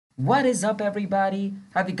What is up, everybody?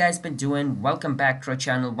 How have you guys been doing? Welcome back to our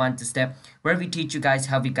channel One to Step, where we teach you guys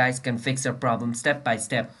how you guys can fix your problem step by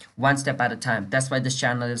step, one step at a time. That's why this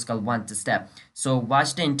channel is called One to Step. So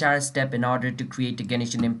watch the entire step in order to create a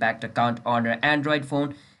Genshin Impact account on your Android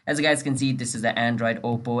phone. As you guys can see, this is the Android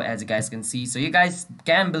Oppo, as you guys can see. So you guys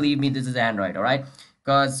can believe me, this is Android, alright?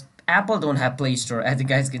 Because Apple don't have Play Store. As you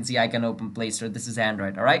guys can see, I can open Play Store. This is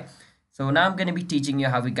Android, alright? So now I'm going to be teaching you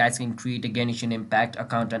how you guys can create a Genshin Impact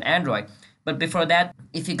account on Android. But before that,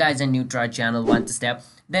 if you guys are new to our channel, Want to Step,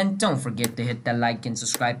 then don't forget to hit the like and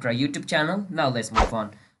subscribe to our YouTube channel. Now let's move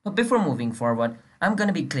on. But before moving forward, I'm going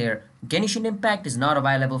to be clear. Genshin Impact is not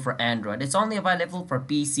available for Android. It's only available for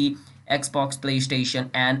PC, Xbox, PlayStation,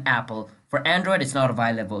 and Apple. For Android, it's not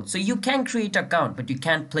available. So you can create an account, but you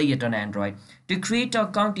can't play it on Android. To create an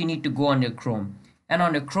account, you need to go on your Chrome. And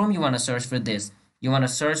on your Chrome, you want to search for this. You want to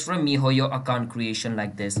search for MiHoYo account creation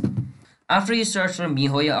like this. After you search for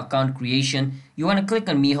MiHoYo account creation, you want to click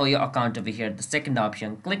on MiHoYo account over here, the second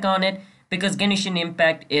option. Click on it because Genshin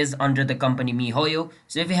Impact is under the company MiHoYo.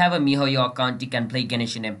 So if you have a MiHoYo account, you can play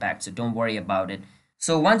Genshin Impact. So don't worry about it.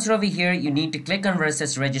 So once you're over here, you need to click on where it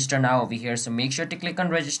says register now over here. So make sure to click on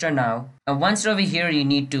register now. And once you're over here, you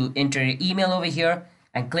need to enter your email over here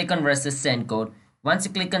and click on where it says send code. Once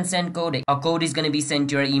you click on send code, a code is going to be sent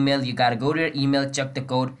to your email. You got to go to your email, check the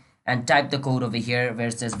code, and type the code over here where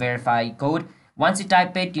it says verify code. Once you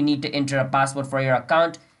type it, you need to enter a password for your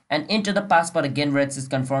account and enter the password again where it says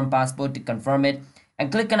confirm password to confirm it.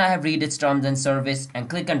 And click on I have read its terms and service and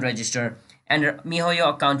click on register. And your MiHoYo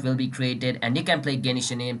account will be created and you can play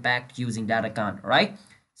Genshin Impact using that account, alright?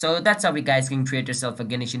 So that's how you guys can create yourself a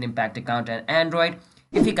Genshin Impact account on Android.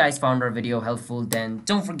 If you guys found our video helpful, then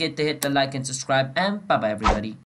don't forget to hit the like and subscribe, and bye bye everybody.